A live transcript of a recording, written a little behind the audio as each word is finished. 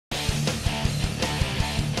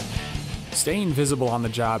Staying visible on the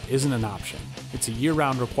job isn't an option, it's a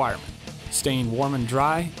year-round requirement. Staying warm and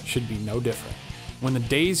dry should be no different. When the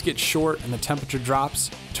days get short and the temperature drops,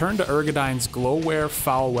 turn to Ergodyne's GloWear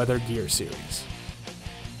Foul Weather Gear series.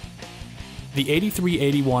 The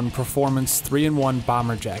 8381 Performance 3-in-1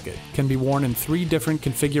 bomber jacket can be worn in 3 different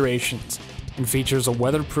configurations and features a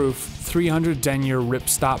weatherproof 300 denier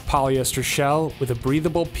ripstop polyester shell with a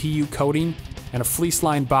breathable PU coating and a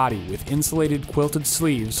fleece-lined body with insulated quilted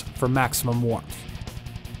sleeves for maximum warmth.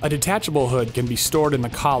 A detachable hood can be stored in the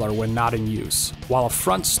collar when not in use, while a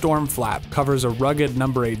front storm flap covers a rugged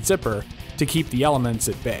No. 8 zipper to keep the elements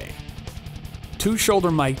at bay. 2 shoulder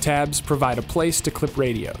mic tabs provide a place to clip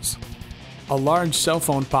radios. A large cell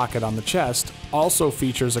phone pocket on the chest also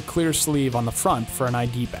features a clear sleeve on the front for an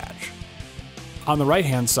ID badge. On the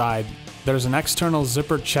right-hand side, there's an external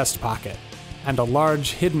zipper chest pocket and a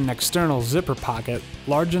large hidden external zipper pocket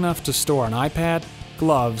large enough to store an iPad,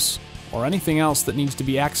 gloves, or anything else that needs to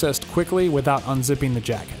be accessed quickly without unzipping the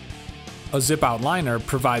jacket. A zip-out liner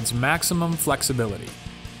provides maximum flexibility.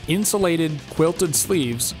 Insulated, quilted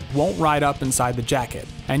sleeves won't ride up inside the jacket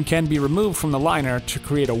and can be removed from the liner to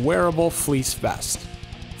create a wearable fleece vest.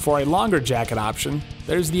 For a longer jacket option,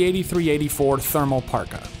 there's the 8384 Thermal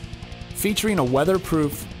Parka. Featuring a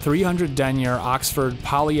weatherproof 300 denier Oxford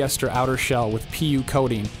polyester outer shell with PU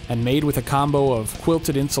coating and made with a combo of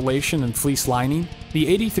quilted insulation and fleece lining, the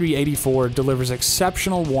 8384 delivers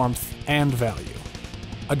exceptional warmth and value.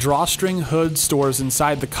 A drawstring hood stores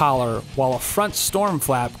inside the collar, while a front storm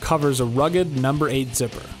flap covers a rugged No. 8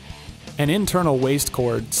 zipper. An internal waist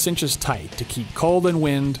cord cinches tight to keep cold and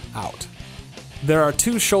wind out. There are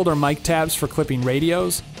 2 shoulder mic tabs for clipping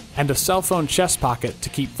radios, and a cell phone chest pocket to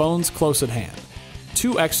keep phones close at hand.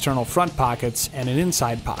 2 external front pockets and an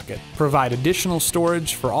inside pocket provide additional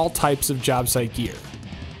storage for all types of job site gear.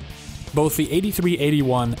 Both the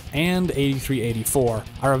 8381 and 8384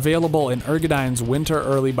 are available in Ergodyne's Winter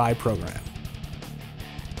Early Buy program.